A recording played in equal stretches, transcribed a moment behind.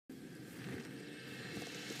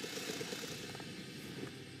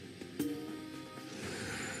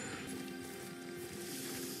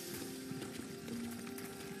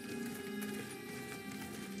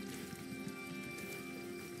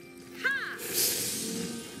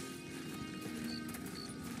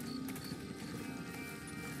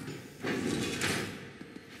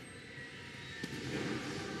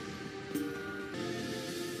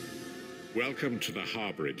Welcome to the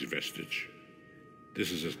Harbourage vestige. This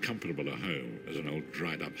is as comfortable a home as an old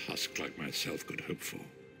dried-up husk like myself could hope for.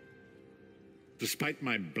 Despite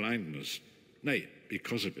my blindness, nay,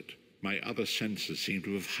 because of it, my other senses seem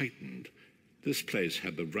to have heightened. This place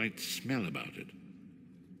had the right smell about it.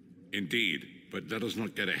 Indeed, but let us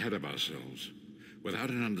not get ahead of ourselves. Without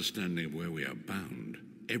an understanding of where we are bound,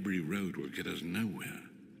 every road will get us nowhere.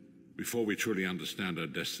 Before we truly understand our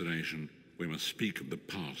destination, we must speak of the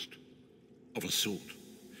past, of a sort.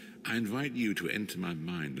 I invite you to enter my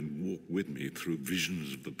mind and walk with me through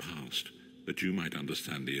visions of the past, that you might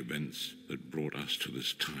understand the events that brought us to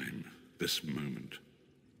this time, this moment.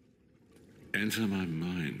 Enter my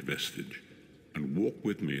mind, vestige, and walk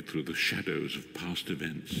with me through the shadows of past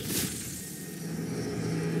events.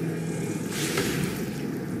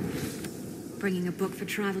 Bringing a book for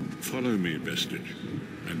travel. Follow me, vestige,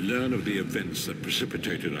 and learn of the events that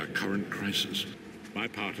precipitated our current crisis. My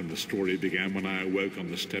part in the story began when I awoke on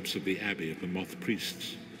the steps of the Abbey of the Moth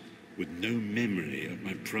Priests. With no memory of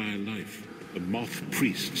my prior life, the Moth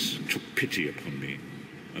Priests took pity upon me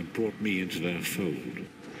and brought me into their fold.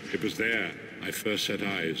 It was there I first set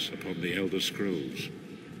eyes upon the Elder Scrolls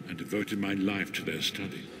and devoted my life to their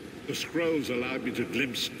study. The scrolls allowed me to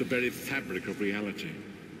glimpse the very fabric of reality,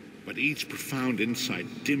 but each profound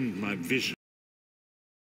insight dimmed my vision.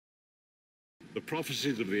 The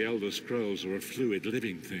prophecies of the Elder Scrolls are a fluid,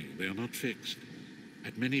 living thing. They are not fixed.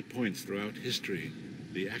 At many points throughout history,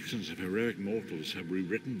 the actions of heroic mortals have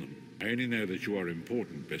rewritten them. I only know that you are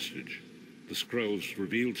important, vestige. The scrolls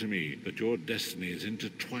reveal to me that your destiny is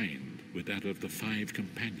intertwined with that of the Five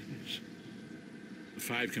Companions. The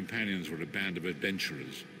Five Companions were a band of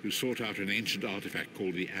adventurers who sought out an ancient artifact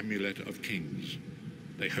called the Amulet of Kings.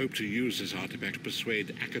 They hoped to use this artifact to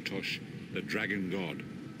persuade Akatosh, the dragon god,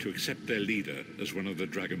 to accept their leader as one of the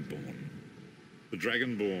Dragonborn. The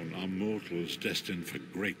Dragonborn are mortals destined for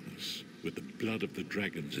greatness, with the blood of the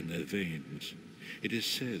dragons in their veins. It is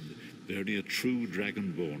said that only a true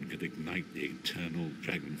Dragonborn can ignite the eternal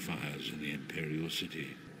dragon fires in the Imperial City.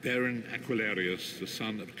 Baron Aquilarius, the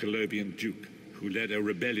son of a Colobian duke, who led a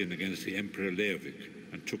rebellion against the Emperor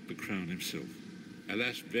Leovic and took the crown himself.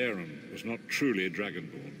 Alas, Varen was not truly a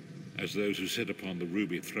Dragonborn, as those who sit upon the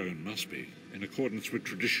ruby throne must be, in accordance with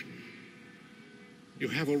tradition. You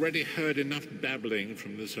have already heard enough babbling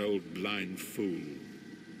from this old blind fool.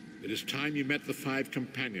 It is time you met the Five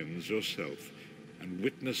Companions yourself and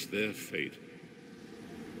witnessed their fate.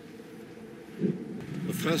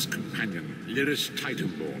 The first companion, Lyris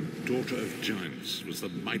Titanborn, daughter of giants, was the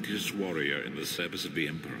mightiest warrior in the service of the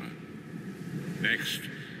Emperor. Next,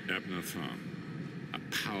 Abnathan, a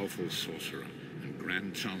powerful sorcerer and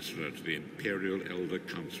Grand Chancellor to the Imperial Elder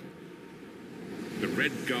Council. The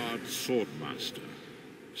Red Guard Swordmaster,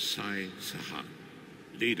 Sai Sahan,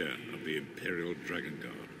 leader of the Imperial Dragon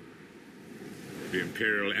Guard. The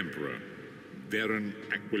Imperial Emperor, Baron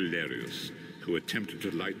Aquilarius, who attempted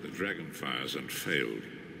to light the dragon fires and failed.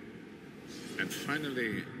 And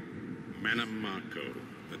finally, Manamako,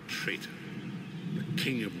 the traitor, the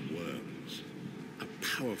King of Worms, a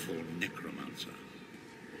powerful necromancer,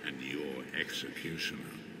 and your executioner.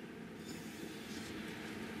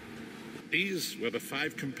 These were the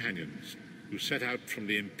Five Companions who set out from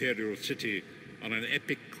the Imperial City on an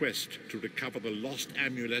epic quest to recover the lost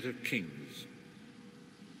Amulet of Kings.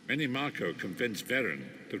 Manamako convinced Varen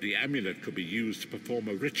that the amulet could be used to perform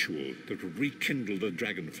a ritual that would rekindle the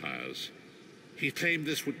dragon fires. He claimed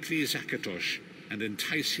this would please Akatosh and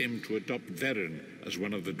entice him to adopt Varen as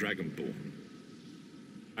one of the Dragonborn.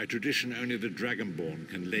 By tradition, only the Dragonborn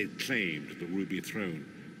can lay claim to the Ruby Throne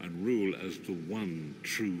and rule as the one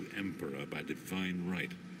true Emperor by divine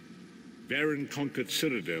right. Varen conquered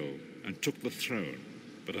Cyrodiil and took the throne,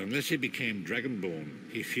 but unless he became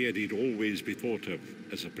Dragonborn, he feared he'd always be thought of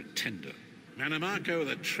as a pretender. Manamako,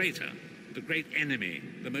 the traitor, the great enemy,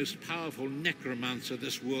 the most powerful necromancer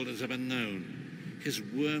this world has ever known. His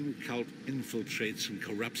worm cult infiltrates and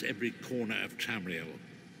corrupts every corner of Tamriel.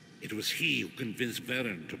 It was he who convinced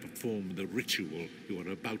Varen to perform the ritual you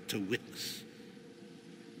are about to witness.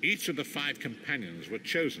 Each of the Five Companions were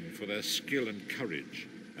chosen for their skill and courage,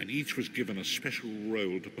 and each was given a special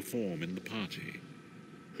role to perform in the party.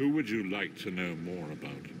 Who would you like to know more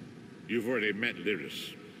about? You've already met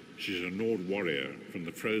Lyris. She's a Nord warrior from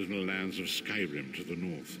the frozen lands of Skyrim to the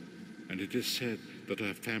north, and it is said that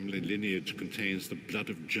her family lineage contains the blood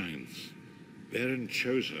of giants. Varen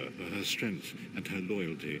chose her for her strength and her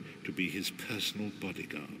loyalty to be his personal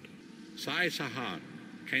bodyguard. Sai Sahan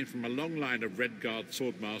came from a long line of Red Guard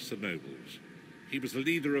Swordmaster nobles. He was the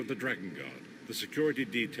leader of the Dragon Guard, the security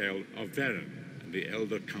detail of Varen and the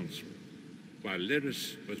Elder Council. While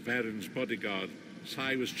Lyris was Varen's bodyguard,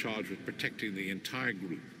 Sai was charged with protecting the entire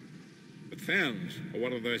group. The Therns are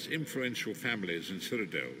one of the most influential families in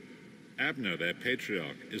Cyrodiil. Abner, their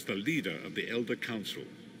patriarch, is the leader of the Elder Council,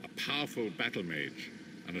 a powerful battle mage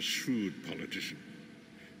and a shrewd politician.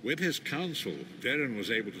 With his council, Varen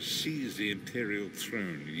was able to seize the imperial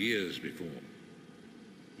throne years before.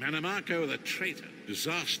 Manamako the traitor,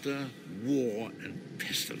 disaster, war, and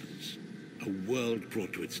pestilence. A world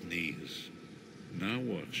brought to its knees. Now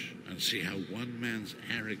watch and see how one man's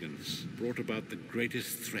arrogance brought about the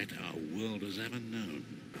greatest threat our world has ever known.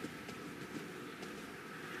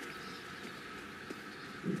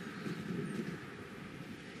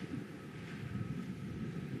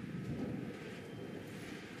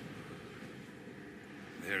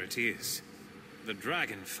 There it is. The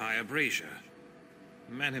Dragonfire Brazier.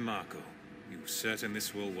 Manamako, you certain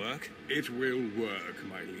this will work? It will work,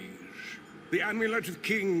 my liege. The Amulet of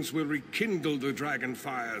Kings will rekindle the dragon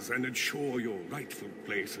fires and ensure your rightful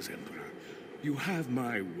place as Emperor. You have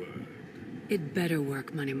my word. It better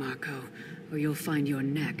work, Manamako, or you'll find your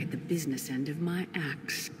neck at the business end of my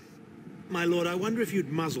axe. My lord, I wonder if you'd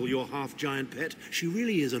muzzle your half-giant pet. She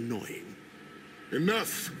really is annoying.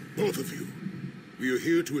 Enough, both of you. We are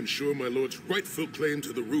here to ensure my lord's rightful claim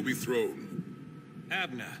to the Ruby Throne.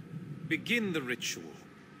 Abner, begin the ritual.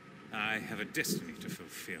 I have a destiny to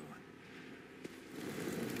fulfill.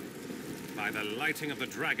 By the lighting of the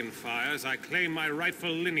dragon fires, I claim my rightful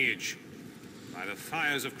lineage. By the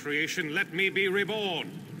fires of creation, let me be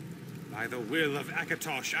reborn. By the will of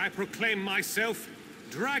Akatosh, I proclaim myself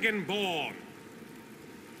Dragonborn.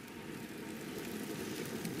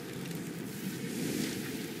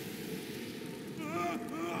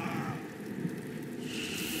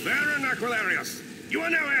 Varen Aquilarius, you are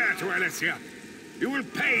no heir to Alessia. You will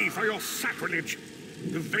pay for your sacrilege.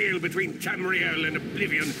 The veil between Tamriel and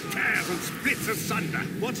Oblivion tears and splits asunder.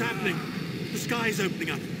 What's happening? The sky's opening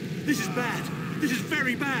up. This is bad. This is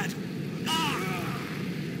very bad. Ah!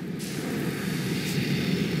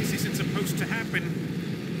 This isn't supposed to happen.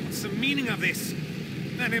 What's the meaning of this?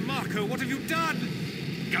 Manamako, what have you done?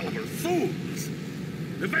 Gullible fools!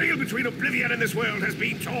 The veil between Oblivion and this world has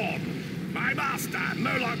been torn. My master,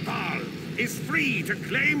 Moloch Baal, is free to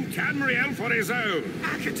claim Tamriel for his own.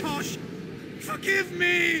 Akatosh, forgive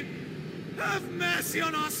me! Have mercy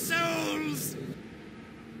on our souls!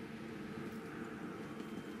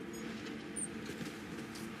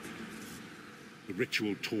 The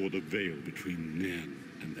ritual tore the veil between Nan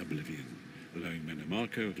and Oblivion, allowing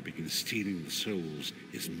Manamako to begin stealing the souls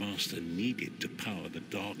his master needed to power the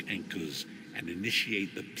Dark Anchors and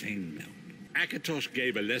initiate the plane melt. Akatosh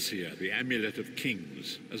gave Alessia the Amulet of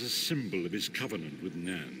Kings as a symbol of his covenant with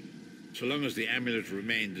Nan. So long as the amulet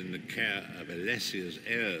remained in the care of Alessia's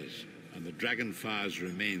heirs and the dragon fires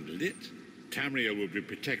remained lit, Tamriel would be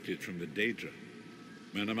protected from the Daedra.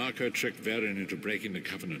 Manamako tricked Varen into breaking the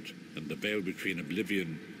covenant, and the veil between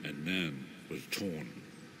Oblivion and Nan was torn.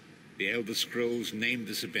 The Elder Scrolls named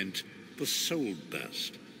this event the Soul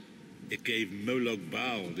Burst. It gave Moloch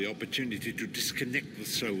Baal the opportunity to disconnect the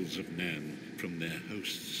souls of Nan from their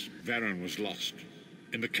hosts. Varen was lost.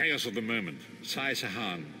 In the chaos of the moment, Sai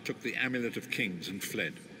Sahan took the Amulet of Kings and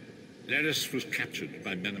fled. Lyris was captured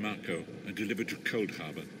by Manamako and delivered to Cold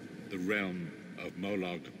Harbor, the realm of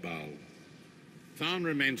Moloch Baal. Tharn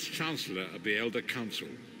remains Chancellor of the Elder Council,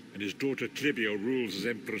 and his daughter Clivio rules as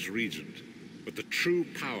Empress Regent. But the true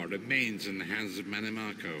power remains in the hands of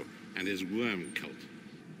Manamako and his worm cult.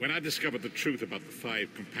 When I discovered the truth about the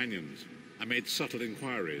 5 companions, I made subtle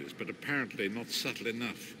inquiries, but apparently not subtle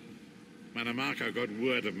enough. Manamako got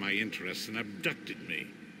word of my interests and abducted me.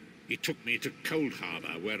 He took me to Cold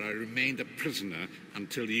Harbor, where I remained a prisoner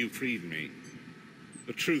until you freed me.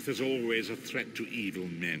 The truth is always a threat to evil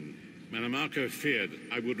men. Manamako feared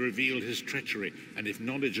I would reveal his treachery, and if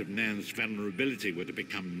knowledge of Nan's vulnerability were to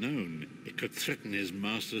become known, it could threaten his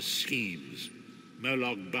master's schemes.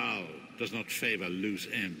 Moloch Baal does not favor loose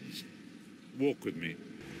ends. Walk with me.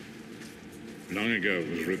 Long ago it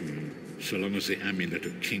was written, so long as the Amulet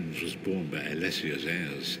of Kings was borne by Alessia's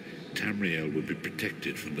heirs, Tamriel would be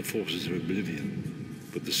protected from the forces of Oblivion.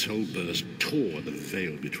 But the Soul Burst tore the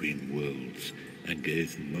veil between worlds and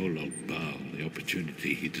gave Moloch Baal the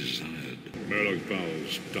opportunity he desired. Moloch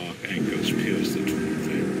Baal's dark anchors pierced the torn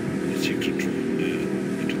veil and seemed to draw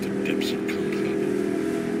Nan into the depths of Cold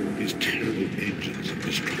Harbor. These terrible engines of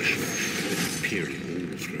destruction were peering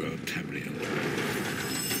all throughout Tamriel.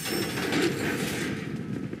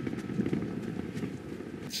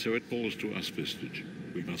 So it falls to us, Vestige.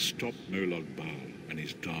 We must stop Moloch Baal and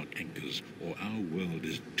his dark anchors, or our world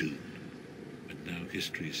is doomed. And now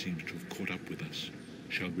history seems to have caught up with us.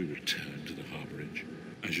 Shall we return to the Harbourage,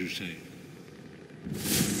 as you say?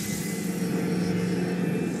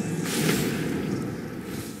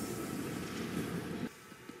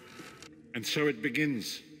 And so it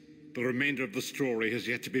begins. The remainder of the story has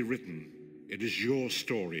yet to be written. It is your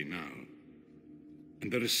story now.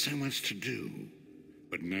 And there is so much to do.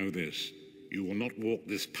 But know this, you will not walk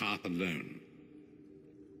this path alone.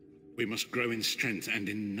 We must grow in strength and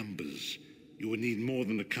in numbers. You will need more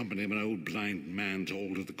than the company of an old blind man to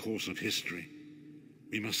alter the course of history.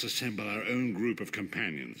 We must assemble our own group of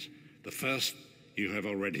companions. The first you have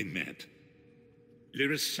already met.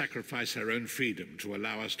 Lyris sacrificed her own freedom to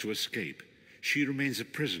allow us to escape. She remains a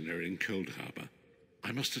prisoner in Cold Harbor.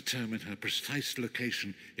 I must determine her precise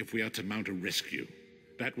location if we are to mount a rescue.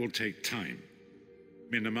 That will take time.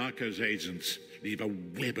 Minimarco's agents leave a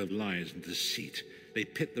web of lies and deceit. They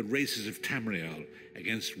pit the races of Tamriel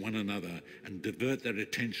against one another and divert their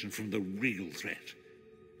attention from the real threat.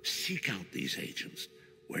 Seek out these agents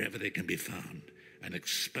wherever they can be found and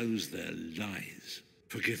expose their lies.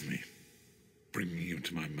 Forgive me. Bringing you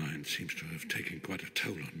into my mind seems to have taken quite a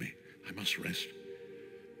toll on me. I must rest.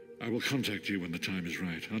 I will contact you when the time is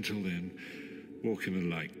right. Until then, walk in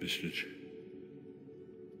the light, Mistress.